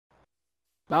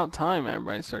About time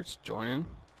everybody starts joining.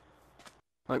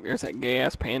 Like, there's that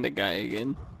gay-ass panda guy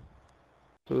again.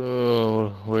 Oh,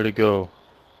 where to go?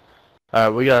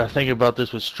 Alright, we gotta think about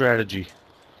this with strategy.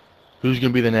 Who's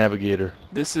gonna be the navigator?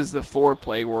 This is the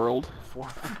Foreplay world.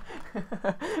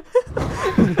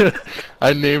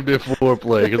 I named it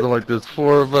Foreplay because I'm like, there's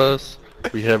four of us.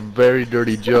 We have very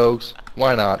dirty jokes.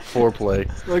 Why not? Foreplay.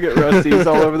 Look at Rusty, he's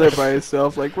all over there by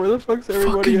himself. Like, where the fuck's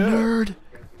everybody Fucking at? nerd!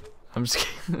 I'm just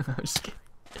kidding. I'm just kidding.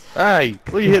 Hey,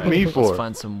 what are you hitting me for? Let's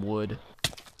find some wood.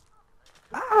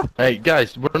 Hey,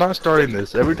 guys, we're not starting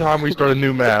this. Every time we start a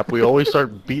new map, we always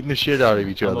start beating the shit out of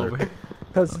each I'm other. over here.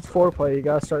 Because it's foreplay, you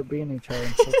gotta start beating each other.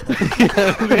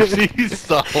 Yeah, he's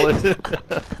solid.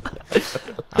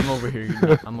 I'm over here. You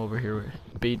know, I'm over here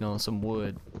beating on some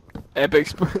wood. Epic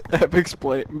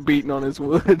beating on his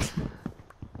wood.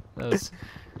 That was.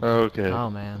 Okay. Oh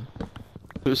man.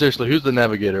 Seriously, who's the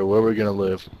navigator? Where are we gonna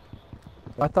live?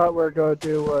 I thought we were gonna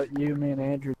do what you, me, and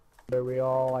Andrew did. We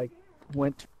all like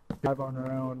went to drive on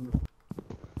our own.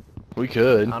 We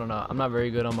could. I don't know. I'm not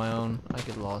very good on my own. I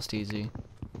get lost easy.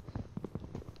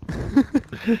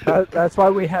 That's why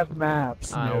we have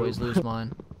maps. I always lose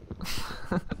mine.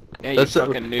 Yeah, you That's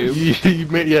fucking noob. You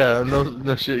made, yeah,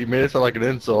 no shit. You made it sound like an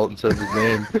insult instead of his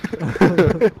name.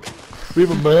 We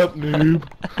have a map, noob.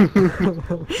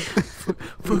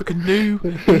 Fucking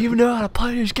noob. You even know how to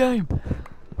play this game.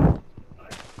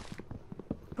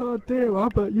 Oh damn! I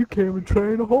bet you can't even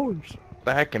train a horse.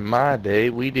 Back in my day,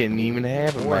 we didn't even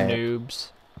have a Or map. noobs.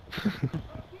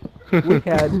 We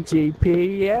had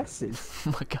GPSs.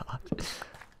 Oh my god.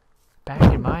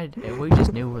 Back in my day, we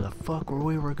just knew where the fuck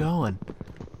we were going.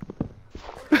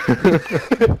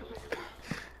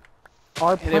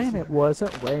 Our planet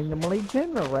wasn't randomly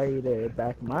generated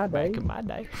back in my day. Back in my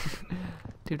day.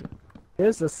 Dude,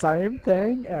 It's the same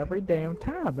thing every damn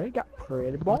time. It got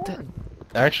pretty What the- boring.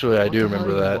 Actually, I what do the hell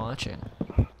remember are you that.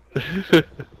 watching?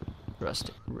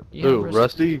 Rusty. Yeah, Ooh,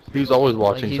 Rusty? He's always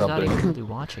Like, watching he's something. not even really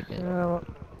watching it. Well,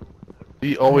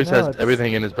 He always I know, has it's-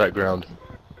 everything in his background.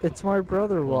 it's my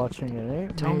brother watching it,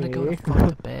 ain't Tell him me. to go to fuck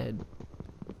to bed.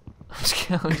 I'm just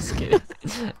kidding.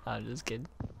 I'm just kidding.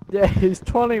 Yeah, he's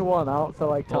 21. I don't feel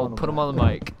like Well, telling him. put him on the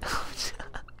mic.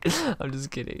 I'm just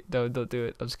kidding. Don't do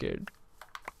it. I'm scared.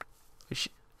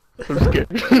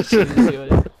 I'm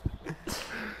scared.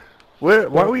 Why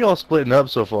are we all splitting up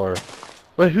so far?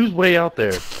 Wait, who's way out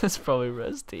there? That's probably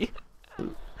Rusty.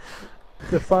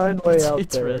 Define way out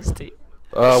It's there. Rusty.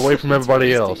 Away from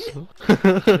everybody else.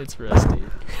 Rusty. It's Rusty.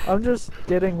 I'm just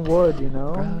getting wood, you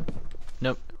know. Bruh.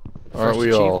 Nope. Aren't First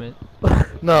we all? achievement.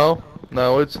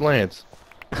 No, it's Lance.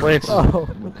 Lance is Oh,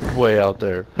 way out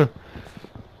there.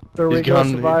 so we He's go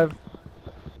gone- survive.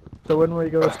 So when we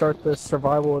go start this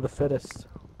survival of the fittest?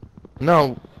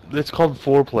 No, it's called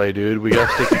foreplay, dude. We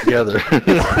gotta stick together.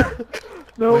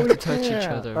 No, We we have to touch each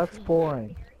can't. other. That's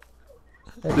boring.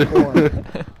 That's boring.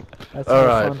 That's no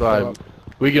Alright, fun, fine. Philip.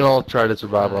 We can all try to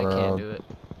survive I on our can't own. do it.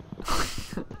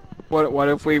 What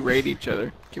if we raid each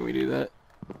other? Can we do that?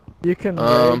 You can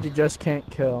Um, raid, you just can't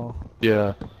kill.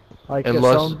 Yeah. Like if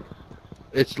Unless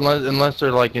some, unless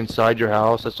they're like inside your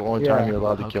house, that's the only time Yeah. you're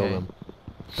allowed to kill Okay. them.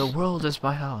 The world is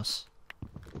my house.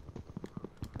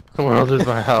 The world is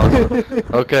my house.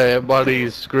 Okay,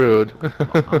 everybody's screwed.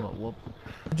 I'm a whoop.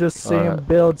 just see them Alright.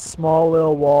 build small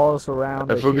little walls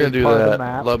around If it. we're gonna Here's do part of the that,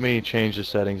 map. let me change the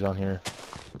settings on here.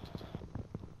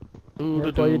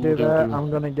 Before you do that, I'm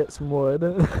gonna get some wood.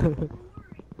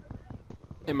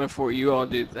 And before you all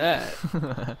do that,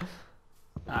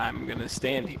 I'm gonna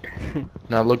stand here.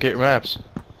 Now look at maps.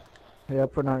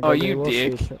 Yep, we're not Oh, gonna you we'll see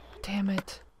dick. shit. Damn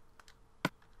it.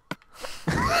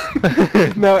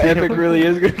 No, Epic really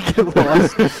is gonna get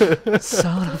lost.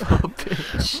 Son of a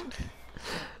bitch.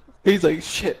 He's like,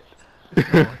 shit. Oh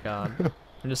my god.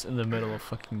 I'm just in the middle of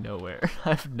fucking nowhere. I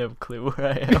have no clue where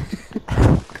I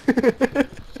am.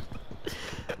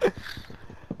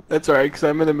 That's alright, because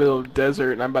I'm in the middle of the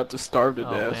desert and I'm about to starve to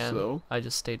Oh death, man. so. I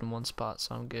just stayed in one spot,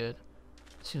 so I'm good.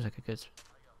 Seems like a good.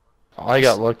 I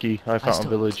got lucky. I I found a still-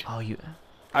 village. Oh, you.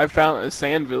 I found a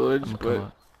sand village, I'm but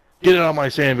gonna Get out of my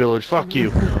sand village. Fuck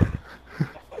you.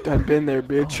 I've been there, come.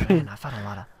 bitch. Oh man, I found a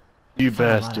lot of. You found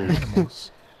a lot of bastard.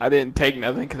 animals. I didn't take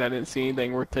nothing because I didn't see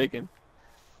anything worth taking.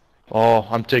 Oh,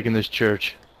 I'm taking this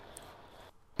church.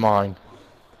 Mine.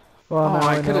 Well, Oh, now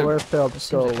I I know could've- where This Philip seems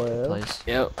still like a good lives. place.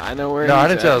 Yep, I know where No, I he's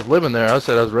didn't say I at. was living there. I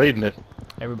said I was raiding it.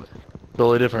 Everybody.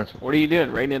 Totally different. What are you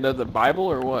doing? Reading into the Bible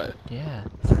or what? Yeah.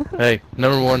 Hey,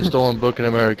 #1 stolen book in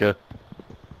America.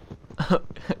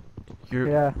 You're.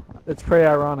 Yeah, it's pretty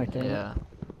ironic, ain't it? Yeah.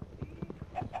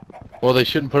 Well, they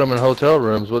shouldn't put them in hotel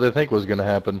rooms. What they think was gonna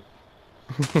happen?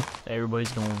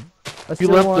 Everybody's going. I You still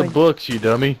left wanna, the books, you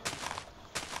dummy.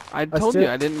 I told you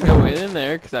I didn't go in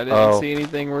there because I didn't see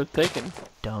anything worth taking.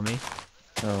 Dummy.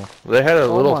 No. They had a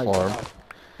Oh little my farm. God.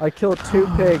 I killed 2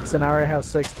 pigs and I already have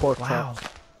 6 pork Wow. chops.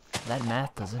 That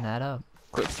math doesn't add up.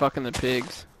 Quit fucking the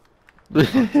pigs.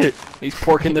 He's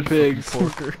porking the pigs.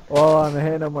 Porker. Well, I'm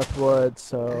hitting them with wood,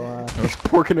 so He's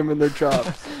porking them in their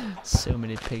chops. So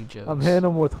many pig jokes. I'm hitting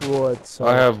them with wood. So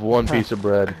I have 1 piece of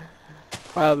bread.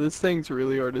 Wow, this thing's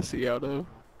really hard to see out of.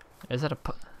 Is that a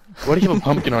Why do you have a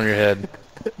pumpkin on your head?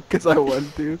 Because I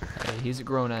want to. Hey, he's a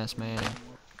grown ass man.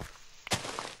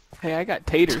 Hey, I got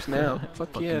taters now. Fuck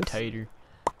Fucking yes. tater.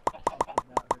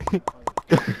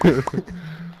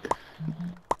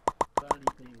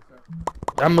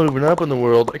 I'm moving up in the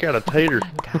world. I got a tater.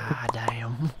 God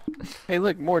damn. Hey,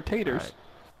 look, more taters.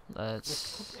 Alright.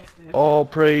 Let's All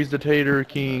praise the Tater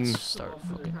King. start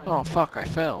fucking. Oh fuck, I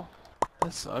fell.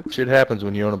 That sucks. Shit happens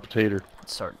when you own a potato.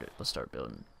 Let's start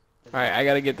building. Alright, I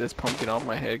gotta get this pumpkin off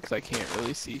my head because I can't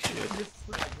really see shit.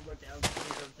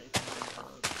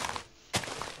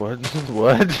 What?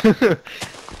 What?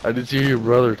 I did see your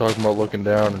brother talking about looking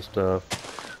down and stuff.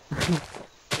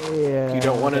 yeah. You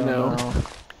don't want to I know.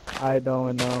 I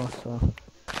don't know. So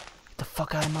Get the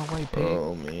fuck out of my way, pig.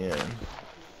 Oh man.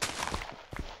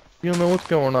 You don't know what's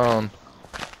going on.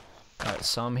 Alright,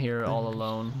 so I'm here all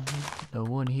alone. No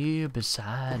one here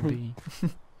beside me.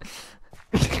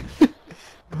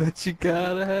 But you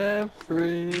gotta have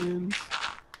friends.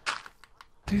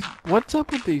 Dude, what's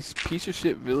up with these piece of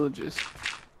shit villages?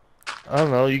 I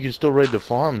don't know. You can still raid the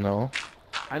farm though.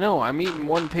 I know, I'm eating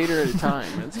 1 tater at a time.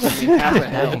 It's gonna be half a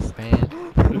health. Thanks, man.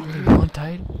 You want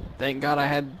tight? Thank God I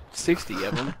had 60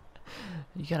 of them.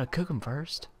 You gotta cook them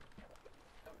first.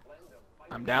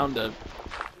 I'm down to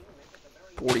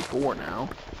 44 now.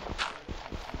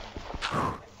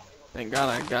 Thank God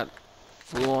I got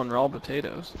full-on raw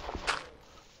potatoes.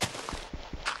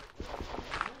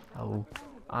 Oh,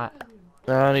 I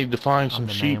need to find I'm some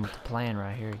the sheep. man with the plan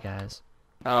right here, guys.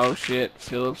 Oh shit,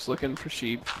 Philip's looking for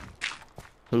sheep.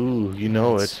 Ooh, you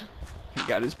know it. He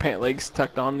got his pant legs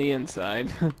tucked on the inside.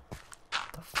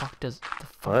 The fuck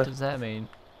What? does that mean?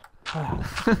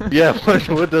 Yeah,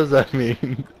 what does that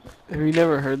mean? Have you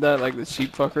never heard that, like the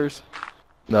sheep fuckers?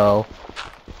 No.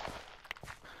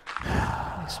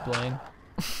 Explain.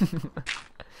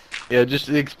 Yeah, just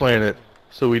explain it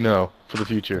so we know for the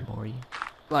future. More you.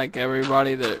 Like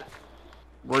everybody that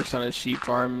works on a sheep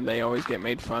farm, they always get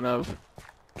made fun of.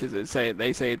 Because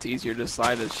they say it's easier to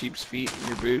slide a sheep's feet in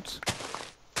your boots.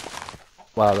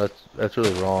 Wow, that's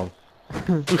really wrong.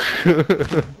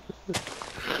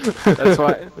 That's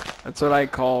what I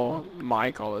call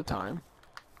Mike all the time.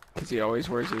 Because he always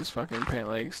wears his fucking pant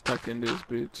legs tucked into his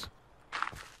boots.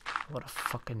 What a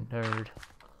fucking nerd.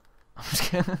 I'm just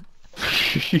kidding.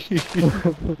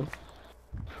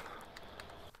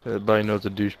 Everybody knows a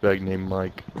douchebag named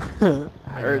Mike.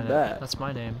 I heard that. That's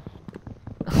my name.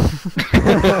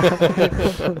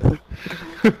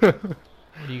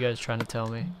 What are you guys trying to tell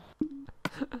me?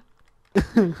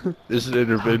 This is an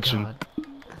intervention.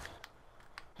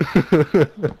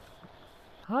 Oh,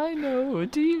 I know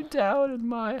deep down in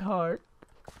my heart,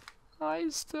 I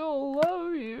still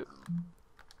love you.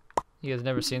 You guys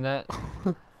never seen that?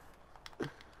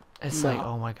 It's like, No.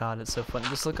 oh my god, it's so funny.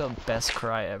 Just look up best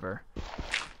cry ever.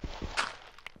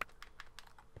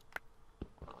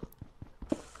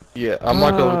 Yeah, I'm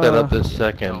not gonna look that up this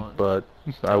second, Don't. but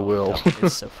I will.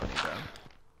 It's so funny, bro.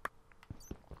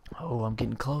 Oh, I'm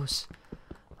getting close.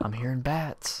 I'm hearing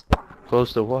bats.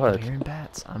 Close to I'm what? hearing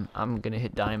bats. I'm gonna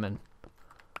hit diamond.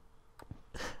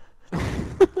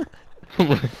 Oh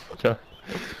my God.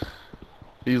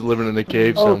 He's living in a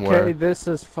cave somewhere. okay, this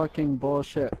is fucking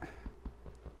bullshit.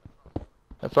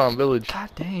 I found village. God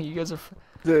dang, you guys are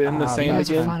In the Ah, same you guys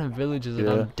are again? finding villages and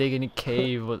Yeah. I'm digging a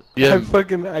cave with. Yeah,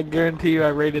 I guarantee you I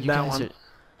raided You that guys one. are,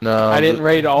 no. I didn't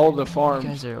raid all the you farms.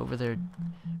 guys are over there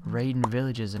raiding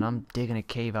villages and I'm digging a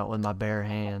cave out with my bare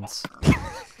hands.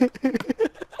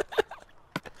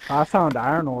 I found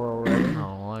iron ore already.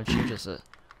 Oh, aren't you just a...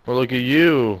 Well, look at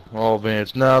you, all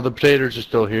advanced. No, the potatoes are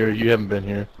still here. You haven't been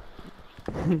here.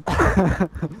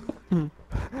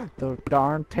 The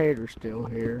darn tater's still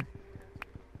here.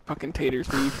 Fucking tater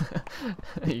thief.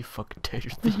 You fucking tater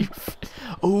thief.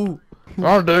 Ooh,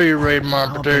 I'll do you raid my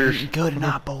I'm potatoes. eating good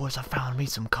tonight, boys. I found me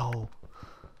some coal.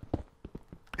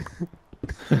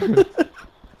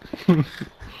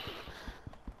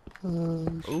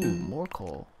 Ooh, more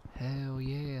coal. Hell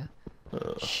yeah.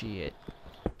 Shit.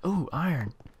 Ooh,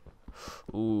 iron.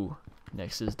 Ooh,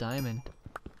 next is diamond.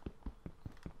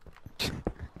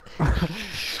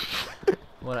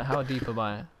 What? How deep am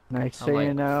I? Next I'm thing like-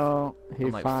 you know, he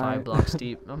I'm like 5 finds. blocks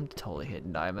deep. I'm totally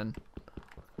hitting diamond.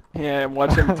 Yeah,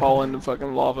 watch him fall in the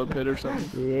fucking lava pit or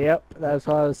something. Yep, that's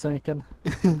what I was thinking.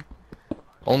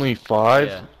 Only 5?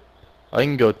 Yeah. I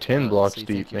can go 10 Oh, blocks so you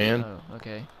deep, think you're- man. Oh,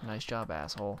 okay. Nice job,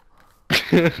 asshole.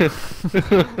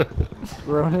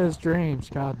 Ruin his dreams,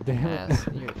 god damn it. Ass.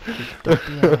 Don't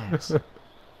be an ass.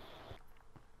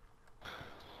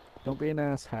 Don't be an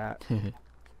ass hat.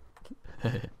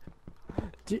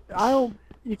 I don't.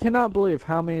 You cannot believe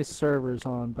how many servers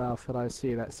on Battlefield I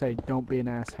see that say "Don't be an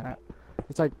ass hat."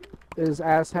 It's like, is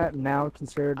ass hat now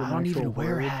considered an I don't actual even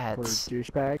wear word hats. for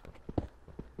douchebag?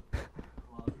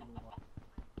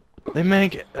 They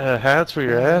make hats for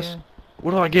your Yeah, ass?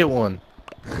 Where do I get one?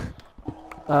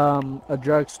 A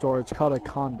drugstore. It's called a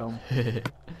condom.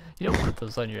 You don't put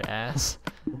those on your ass.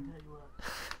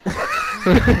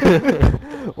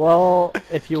 Well,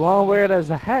 if you want to wear it as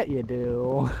a hat, you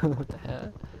do. What the heck?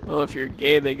 Well, if you're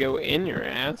gay, they go in your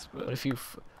ass, What but if you...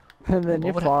 And then What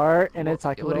you would fart, and it's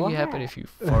like a What little would happen hat. if you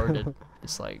farted?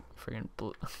 It's like friggin'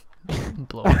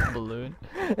 blow up a balloon.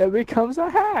 It becomes a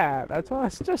hat. That's what I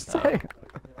was just Oh. saying.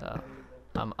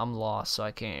 I'm lost, so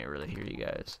I can't really hear you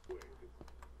guys.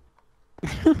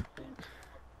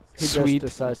 He Sweet.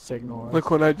 just decides to ignore us.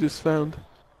 look what I just found.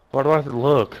 Why do I have to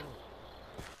look?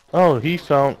 Oh, he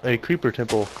found a creeper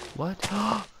temple. What?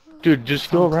 Dude, just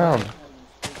go Found around. clay.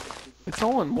 It's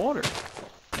all in water.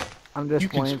 I'm just You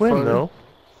can waiting swim, for though.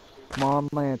 Come on,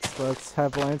 Lance. Let's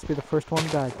have Lance be the first one to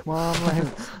die. Come on,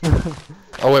 Lance.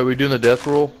 Oh, wait, we doing the death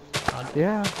rule?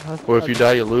 Yeah. Or if you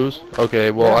die, you lose?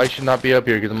 Okay, well, Yeah. I should not be up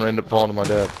here because I'm going to end up falling to my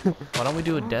death. Why don't we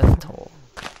do a death toll?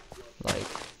 Like,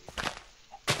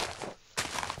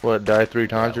 What, die 3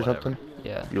 times yeah, or whatever. something?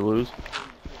 Yeah. You lose?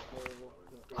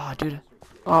 Oh, dude,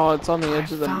 Oh, it's on the I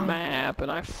edge of the found- map,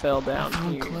 and I fell I down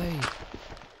found here. clay.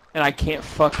 And I can't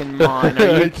fucking mine.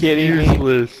 Are you kidding me?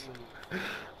 Useless.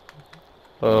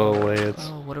 Oh, Lance.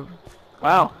 Oh,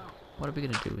 Wow, what are we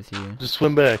gonna do with you? Just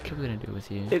swim back. What are we gonna do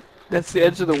with you? that's the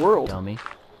edge of the world. Dummy.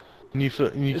 And you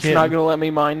It's can't... not gonna let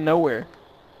me mine nowhere.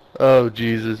 Oh,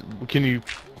 Jesus. Can you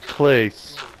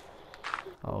place?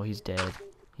 Oh, he's dead.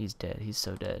 He's dead. He's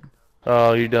so dead.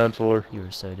 Oh, you're done for. You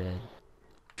are so dead.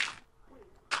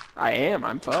 I am.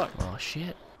 I'm fucked. Oh,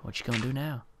 shit. What you gonna do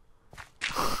now?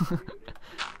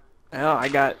 Well, I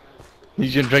got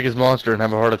He's gonna drink his monster and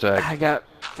have a heart attack.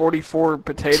 44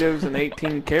 potatoes and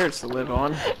 18 carrots to live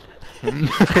on.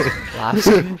 Life's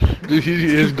good. Dude,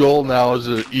 his goal now is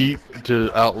to eat to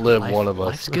outlive one of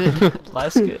Life's us. good.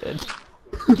 Life's good.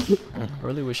 I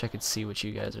really wish I could see what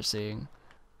you guys are seeing.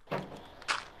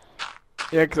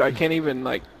 Yeah, 'cause I can't even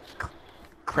like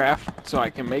craft so I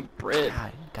can make bread.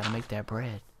 God, gotta make that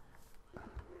bread.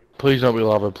 Please don't be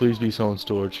lava. Please be stone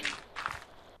storage.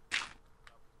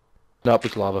 Nope,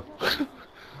 it's lava.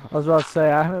 I was about to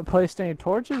say, I haven't placed any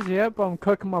torches yet, but I'm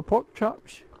cooking my pork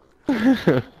chops.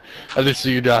 I just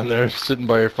see you down there sitting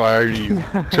by your fire. You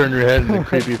turn your head and a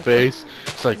creepy face.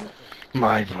 It's like,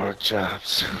 my pork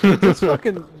chops. This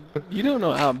fucking, you don't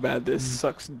know how bad this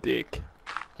sucks dick.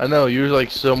 I know, you're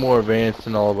like so more advanced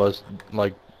than all of us,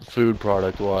 like food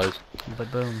product wise.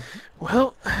 But boom.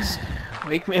 Well,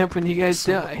 wake me up when you guys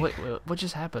So, die. wait, what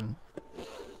just happened?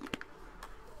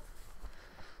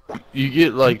 You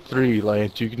get like 3,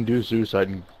 Lance. You can do suicide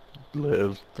and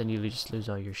live. Then you just lose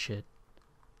all your shit.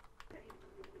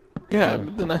 Yeah,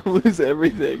 but then I lose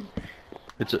everything,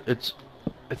 It's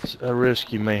a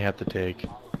risk you may have to take.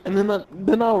 and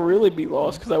then I'll really be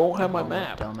lost because I won't have my Oh,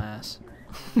 map. Dumbass.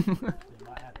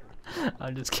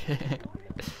 I'm just kidding.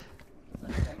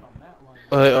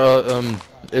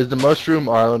 Is the mushroom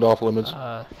island off limits?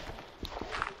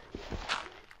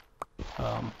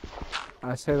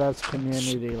 I say that's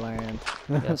community land.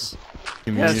 Yes.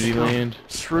 Community yes. land?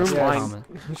 Shroom Yeah. land,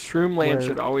 Shroom land Where-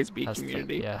 should always be That's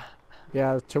community. yeah.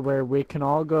 Yeah, to where we can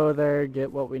all go there,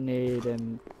 get what we need,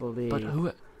 and leave. But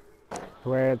who?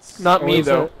 Where it's Not me always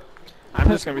though. I'm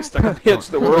just gonna be stuck on the edge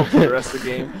of the world for the rest of the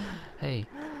game. Hey,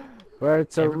 where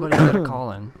it's a everybody's got a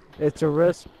calling. it's a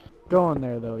risk going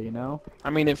there though, you know. I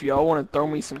mean, if y'all want to throw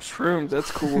me some shrooms,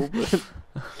 that's cool.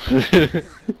 But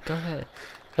Go ahead.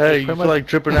 Hey, you feel like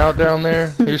tripping out down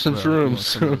there? Here's some Bro, you want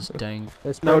some of shrooms. those dang.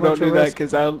 It's no, pretty don't much a do that risk.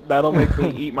 because that'll make me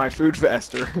eat my food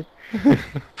faster.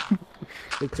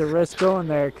 It's a risk going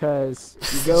there because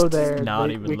you go there, not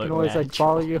we even can look always like natural.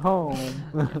 follow you home.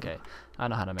 Okay, I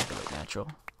know how to make it look natural.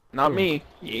 Not me.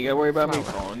 You ain't gotta worry about me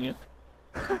following you.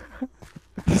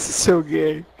 This is so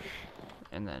gay.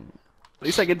 And then At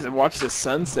least I get to watch the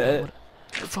sunset.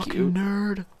 That's fucking cute.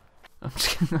 nerd. I'm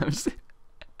just kidding.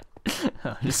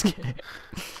 I'm just kidding.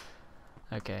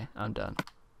 Okay, I'm done.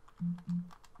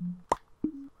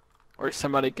 Or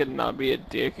somebody could not be a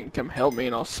dick and come help me,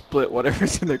 and I'll split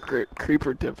whatever's in the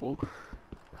creeper temple.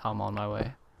 I'm on my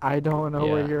way. I don't know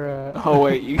where Yeah. you're at. Oh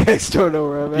wait, you guys don't know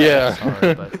where I'm at. Yeah.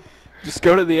 Sorry, but Just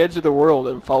go to the edge of the world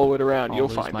and follow it around. I'll You'll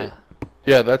lose find my... it.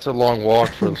 Yeah, that's a long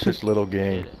walk for such a little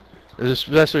game. Get it.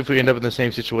 Especially if we end up in the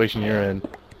same situation you're in.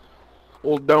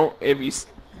 Well, don't if you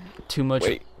Too much,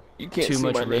 wait. You can't too see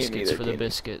much my name biscuits either, for the can you?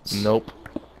 biscuits. Nope.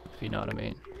 If you know what I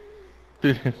mean.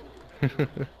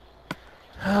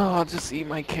 Oh, I'll just eat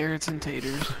my carrots and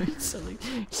taters.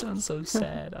 You sound so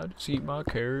sad. I'll just eat my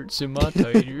carrots and my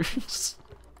taters.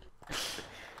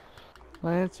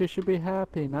 Lance, you should be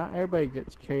happy. Not everybody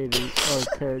gets caters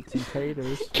or carrots and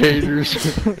taters. Caters.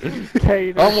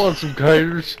 Caters. I want some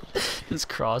caters. Just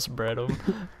crossbred them.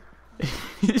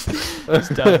 He's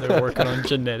down there working on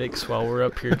genetics while we're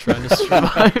up here trying to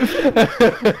survive.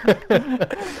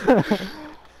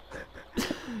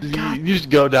 You just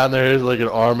go down there as like an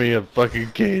army of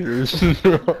fucking caters.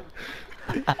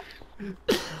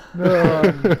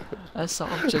 No, That's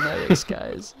soft genetics,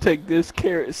 guys. Take this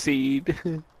carrot seed.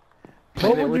 What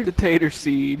Plant it would with you- the tater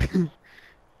seed.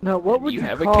 no. What would you you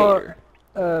have a call cater.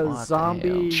 a What the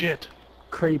zombie Shit.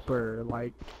 creeper,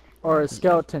 like, or a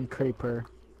skeleton creeper?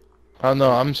 I don't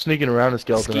know. I'm sneaking around a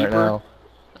skeleton right Skeeper? now.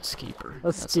 A skeeper.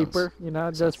 A skeeper, you know,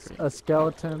 sounds just pretty- a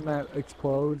skeleton that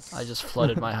explodes. I just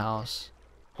flooded my house.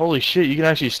 Holy shit! You can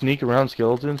actually sneak around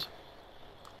skeletons.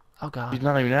 Oh god. He's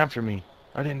not even after me.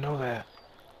 I didn't know that.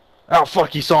 Oh fuck!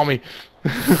 He saw me.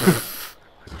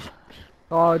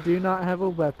 Oh, I do not have a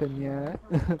weapon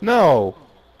yet. No.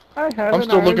 I have. I'm an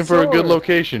still iron looking for a good sword.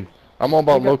 location. I'm all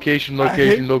about I got- location,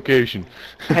 location, location.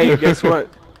 Hey, guess what?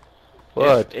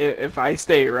 What? If I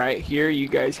stay right here, you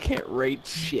guys can't raid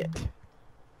shit.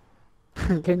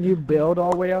 Can you build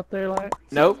all the way out there, Lance?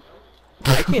 Nope.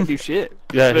 I can't do shit.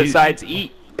 Yeah, he- Besides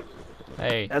eat.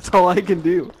 Hey, That's all I can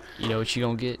do. you know what you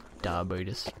gonna get?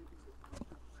 Diabetes.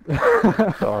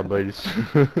 Sorry, buddies.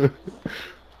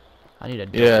 I need a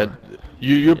Yeah, door.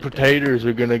 your potatoes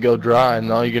are gonna go dry,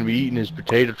 and all you're gonna be eating is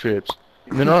potato chips.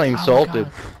 And they're not even Oh, salted.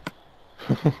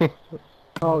 God.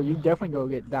 Oh, you definitely go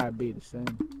get diabetes then.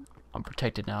 I'm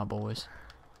protected now, boys.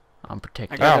 I'm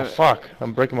protected. I got- Ow, fuck!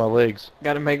 I'm breaking my legs.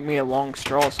 Gotta make me a long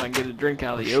straw so I can get a drink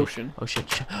out of the shit. ocean. Oh shit,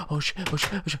 shit. Oh shit, oh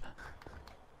shit, oh shit.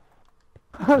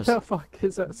 What the fuck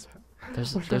is that?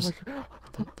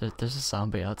 There's a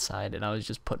zombie outside, and I was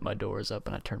just putting my doors up,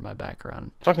 and I turned my back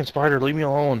around, Fucking spider, leave me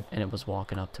alone. and it was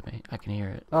walking up to me. I can hear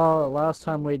it. Oh, last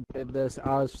time we did this,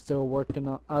 I was still working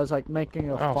on. I was like making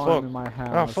a Oh, farm fuck. in my Oh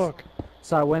house. fuck!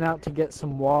 So I went out to get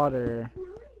some water,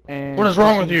 and What is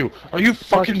wrong with you? Are you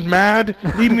fucking mad?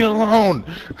 Leave me alone.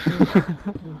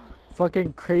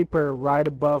 fucking creeper right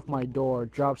above my door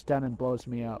drops down and blows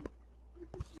me up.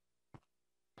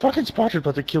 Fucking spider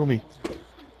about to kill me.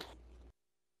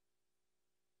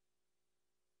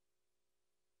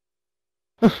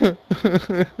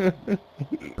 You're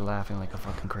laughing like a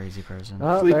fucking crazy person.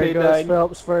 Oh, Sleepy there goes died.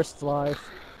 Phelps' first life.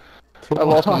 I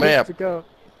lost my Lives map. to go.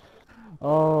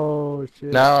 Oh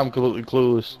shit. Now I'm completely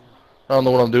clueless. I don't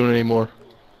know what I'm doing anymore.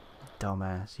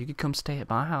 Dumbass. You could come stay at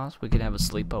my house. We could have a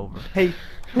sleepover. Hey,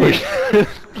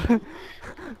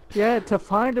 Yeah, to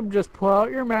find him, just pull out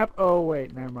your map. Oh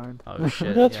wait, never mind. Oh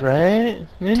shit. That's yeah. right.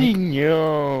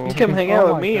 No. you come hang Oh out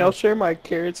with my me. God. I'll share my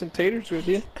carrots and taters with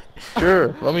you.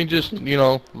 Sure. Let me just,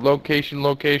 location,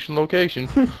 location, location.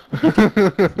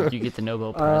 You get the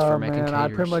Nobel Prize for Oh making man, I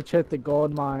caters. pretty much hit the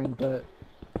gold mine, but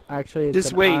actually it's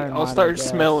Just an wait. iron I'll mine, I start guess.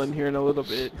 smelling here in a little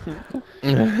bit.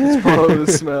 Follow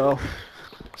the smell.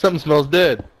 Something smells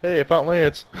dead. Hey, I found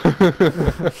Lance.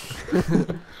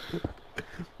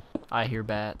 I hear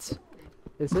bats.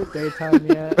 Is it daytime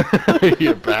yet?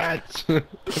 You bats.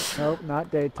 Nope,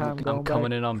 not daytime. I'm Going coming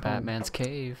back in on home. Batman's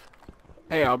cave.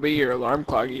 Hey, I'll be your alarm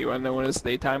clock. You wanna know when it's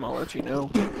daytime? I'll let you know.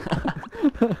 You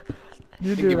To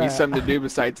do give you that. something to do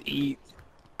besides eat.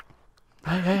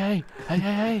 Hey.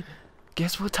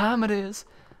 Guess what time it is?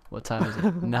 What time is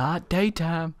it? Not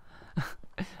daytime.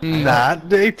 Not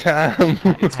daytime.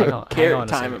 Hang on a Carrot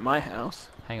time second. at my house.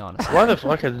 Hang on a second. Why the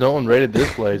fuck has no one raided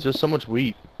this place? There's so much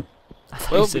wheat. I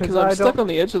thought you Well, said- because I I'm stuck don't- on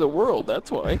the edge of the world.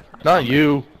 That's why. Not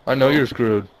you. I know you're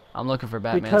screwed. I'm looking for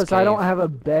Batman's Because cave. I don't have a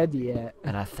bed yet.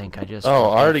 And I think I just. Oh, I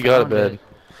fucking already got a found bed. it.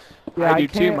 Yeah, I do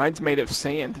too. can't- Mine's made of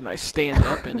sand, and I stand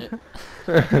up in it.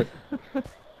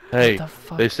 Hey, What the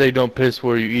fuck? they say don't piss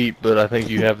where you eat, but I think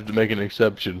you have to make an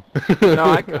exception. No,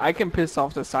 I can piss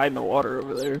off the side in the water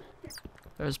over there.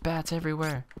 There's bats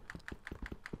everywhere.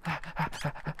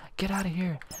 Get out of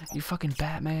here, you fucking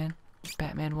Batman.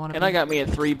 Batman wannabe. And I got me a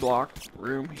 3-block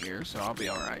room here, so I'll be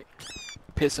alright.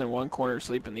 Piss in one corner,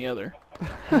 sleep in the other.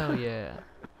 Hell yeah.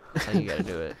 That's how you gotta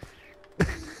do it.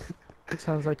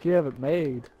 Sounds like you have it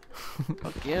made.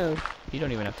 Fuck yeah. You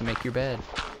don't even have to make your bed.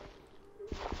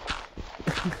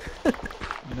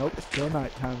 Nope, still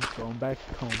nighttime. Going back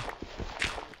home.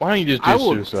 Why don't you just I do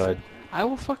will- suicide? I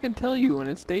will fucking tell you when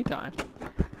it's daytime.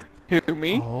 Who,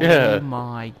 me? Oh Yeah.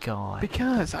 my god.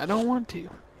 Because I don't want to.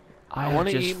 I have want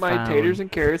to just eat my found taters and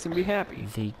carrots and be happy.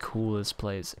 the coolest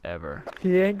place ever.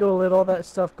 He ain't gonna let all that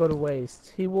stuff go to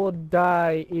waste. He will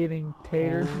die eating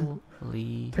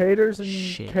Holy taters and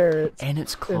shit. carrots. And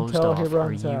it's closed until he off. Are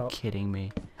runs you out. kidding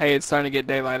me? Hey, it's starting to get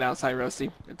daylight outside, Rusty.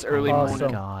 It's early Oh my Awesome.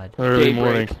 morning. god. Early Daybreak.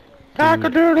 morning. Dude.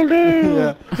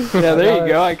 Cock-a-doodle-doo! Yeah, there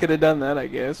you go. I could have done that, I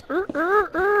guess.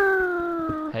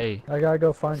 Hey, I gotta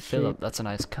go find Philip, sheep. that's a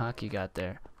nice cock you got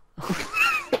there.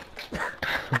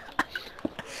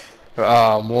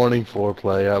 Ah, morning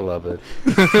foreplay. I love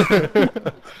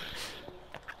it.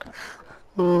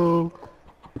 Oh.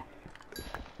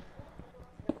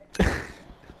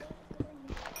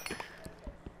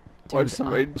 Watch Dude,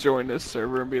 somebody join this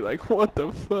server and be like, what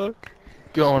the fuck?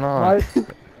 Going on?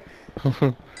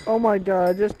 Oh my god,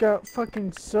 I just got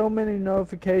fucking so many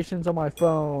notifications on my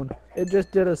phone. It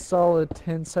just did a solid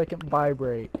 10-second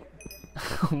vibrate.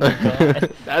 Oh my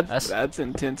god. That's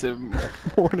intensive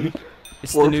morning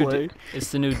It's the new foreplay.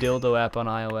 it's the new dildo app on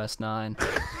iOS 9.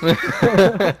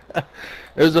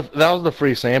 That was the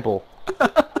free sample.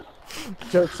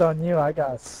 Joke's on you, I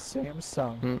got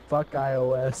Samsung. Fuck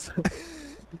iOS.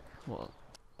 Well,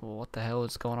 what the hell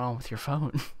is going on with your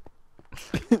phone?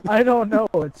 I don't know.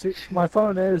 My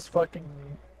phone is fucking.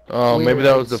 Oh, maybe Weird,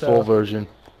 that was the so- full version.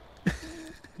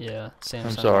 Yeah,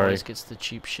 Samsung sorry. always gets the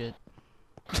cheap shit.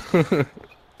 God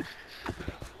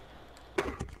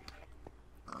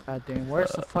damn,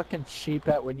 where's the fucking sheep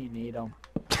at when you need them?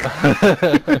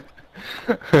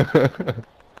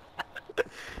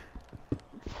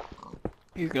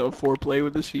 He's going foreplay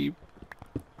with the sheep.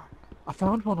 I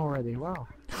found one already. Wow.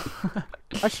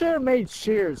 I should have made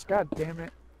shears. God damn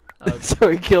it. So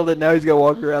he killed it, now he's gonna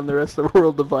walk around the rest of the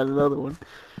world to find another one.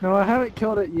 No, I haven't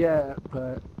killed it yet,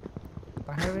 but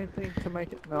I have anything to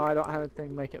make it. No, I don't have anything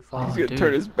to make it Oh, fall. He's gonna dude.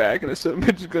 turn his back and the son of a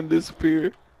bitch is gonna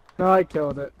disappear. No, I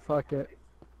killed it. Fuck it.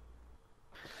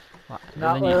 Wow.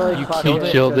 Not And then really you fuck He killed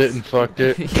it? killed it just- and fucked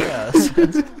it. Yeah,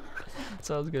 that's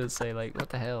what I was gonna say. Like, what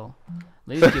the hell?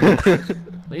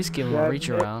 At least give him Yeah, a reach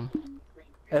Nick. around.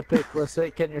 Epic was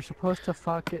thinking you're supposed to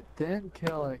fuck it, then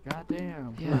kill it. God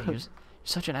damn. Yeah, you're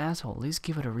such an asshole. At least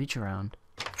give it a reach around.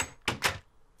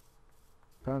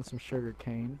 Found some sugar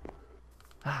cane.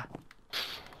 Ah,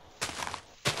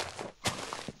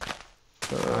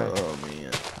 Oh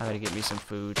man. I gotta get me some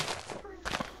food.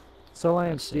 So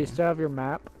Lance, do you see. still have your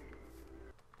map?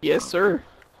 Yes, sir.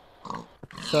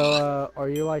 So, are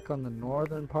you like on the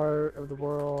northern part of the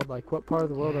world? Like, what part of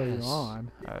the world are you Yes. on?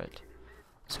 Alright.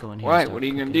 Let's go in here. Why? and What are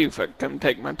you start gonna cooking. do? Fuck, come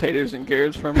take my taters and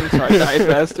carrots from me so I die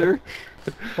faster?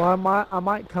 Well, I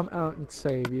might come out and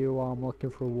save you while I'm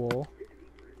looking for wool.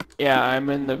 Yeah, I'm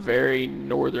in the very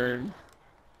northern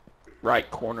right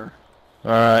corner.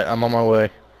 Alright, I'm on my way.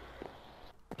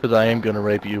 Because I am gonna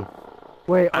rape you.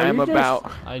 Wait, are I'm you just...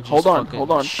 about. I just Hold on, fucking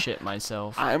hold on. shit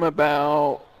myself. I'm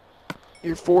about.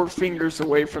 You're 4 fingers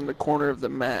away from the corner of the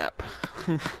map.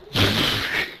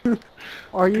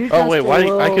 Are you Oh just wait, a why? I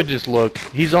little- could just look.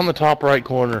 He's on the top right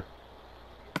corner.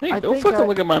 Hey, I don't think fucking I-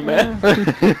 look at my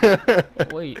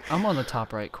map. Wait, I'm on the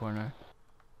top right corner.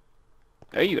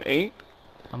 No, you ain't.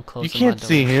 I'm You closing can't my doors.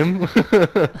 see him. What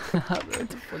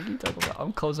the fuck are you talking about?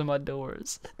 I'm closing my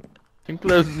doors. I'm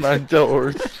closing my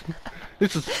doors.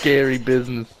 This is scary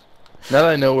business. Now that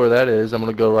I know where that is, I'm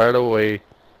gonna go right away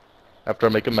after I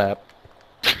make a map.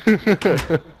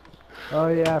 Oh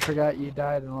yeah, I forgot you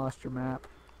died and lost your map.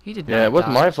 He did Yeah, not it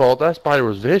wasn't die. my fault. That spider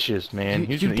was vicious, man. You-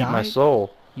 He's you gonna eat my died?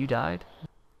 soul. You died?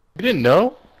 You didn't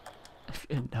know?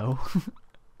 No.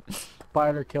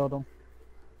 Spider killed him.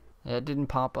 It didn't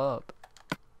pop up.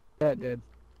 Yeah, it did.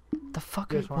 The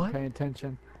fuck You is just weren't what? paying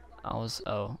attention. I was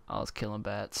killing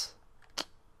bats.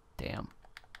 Damn.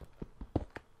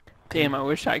 Damn, I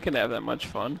wish I could have that much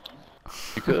fun.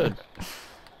 You could.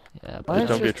 Yeah, Why but Just don't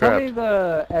don't you get tell me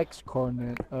trapped. the X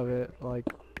coordinate of it? Like,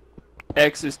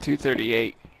 X is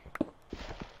 238.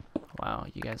 wow,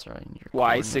 you guys are in your Y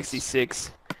coordinates.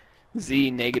 66. Z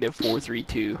negative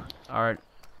 432. Alright.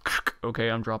 Okay,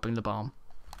 I'm dropping the bomb.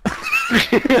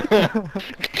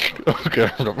 Okay.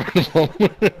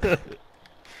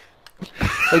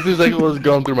 That's exactly what was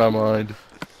going through my mind.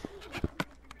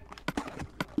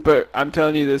 But I'm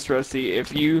telling you this, Rusty,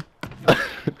 if you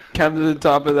come to the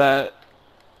top of that,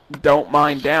 don't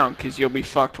mind down, because you'll be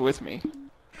fucked with me.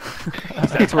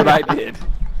 'Cause that's what I did.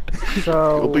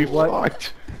 so You'll be what?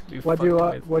 fucked. What do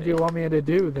you want me to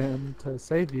do then to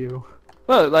save you?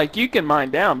 Well, like, you can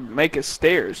mine down, make us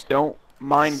stairs. Don't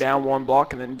mine down 1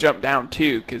 block and then jump down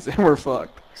 2, because then we're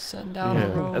fucked. Send out Yeah. a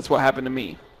rope. That's what happened to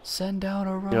me. Send out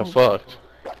a rope. Yeah, fucked.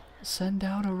 Send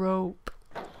out a rope.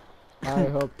 I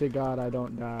hope to God I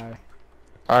don't die.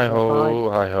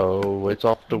 Hi-ho, it's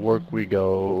off to work we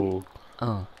go.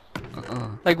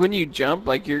 Like when you jump,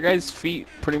 like your guys' feet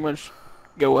pretty much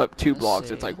go up 2 Let's blocks.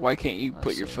 see. It's like, why can't you Let's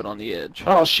put your see. foot on the edge?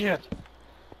 Oh, shit.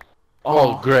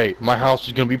 Oh, great. My house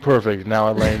is gonna be perfect. Now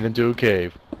I landed into a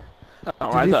cave.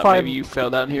 Oh, Did I you thought find- maybe you fell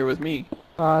down here with me.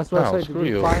 I was supposed Oh, to say, screw did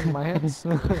you you. find Lance?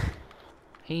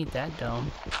 He ain't that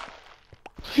dumb.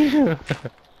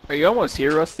 Are you almost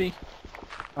here, Rusty?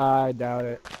 I doubt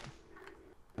it.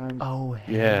 Oh,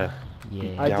 Yeah.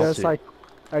 yeah. doubt it.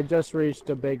 I just reached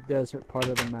a big desert part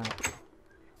of the map.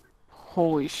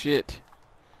 Holy shit.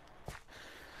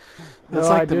 No, That's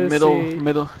I like the do see-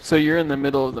 middle. So you're in the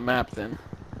middle of the map then.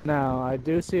 Now, I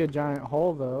do see a giant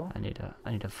hole though. I need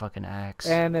a fucking axe.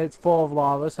 And it's full of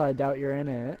lava, so I doubt you're in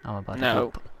it. I'm about to No.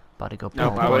 go. About to go.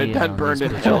 Nope, Paul I would've Bunyan done on burned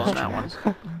these in bitch hell ass on that one.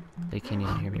 trees. They can't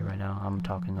even hear me right now. I'm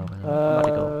talking over them. I'm about to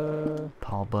go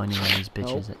Paul Bunyan on these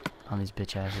bitches. On these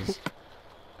bitch asses.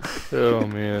 Oh,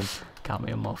 man. Got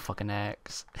me a motherfucking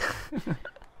axe.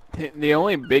 The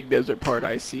only big desert part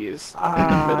I see is in the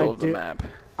I middle of the do- map.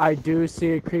 I do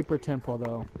see a creeper temple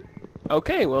though.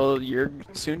 Okay, well, you're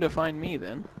soon to find me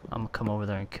then. I'm gonna come over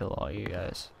there and kill all you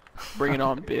guys. Bring it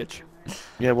on, bitch.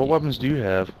 Yeah, what weapons do you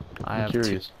have? I I'm have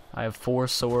curious. I have 4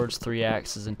 swords, 3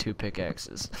 axes, and 2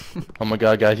 pickaxes. Oh my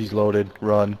god, guys, he's loaded.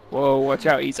 Run. Whoa, watch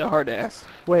out, he's a hard ass.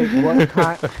 Wait,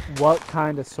 what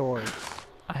kind of sword?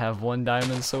 I have 1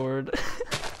 diamond sword.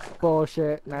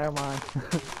 Bullshit. Never mind.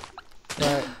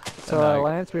 Right. So And I-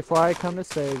 Lance, before I come to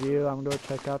save you, I'm gonna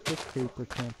check out this creeper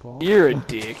temple. You're a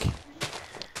dick.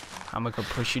 I'm gonna go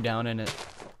push you down in it.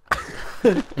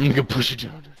 I'm gonna push you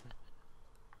down.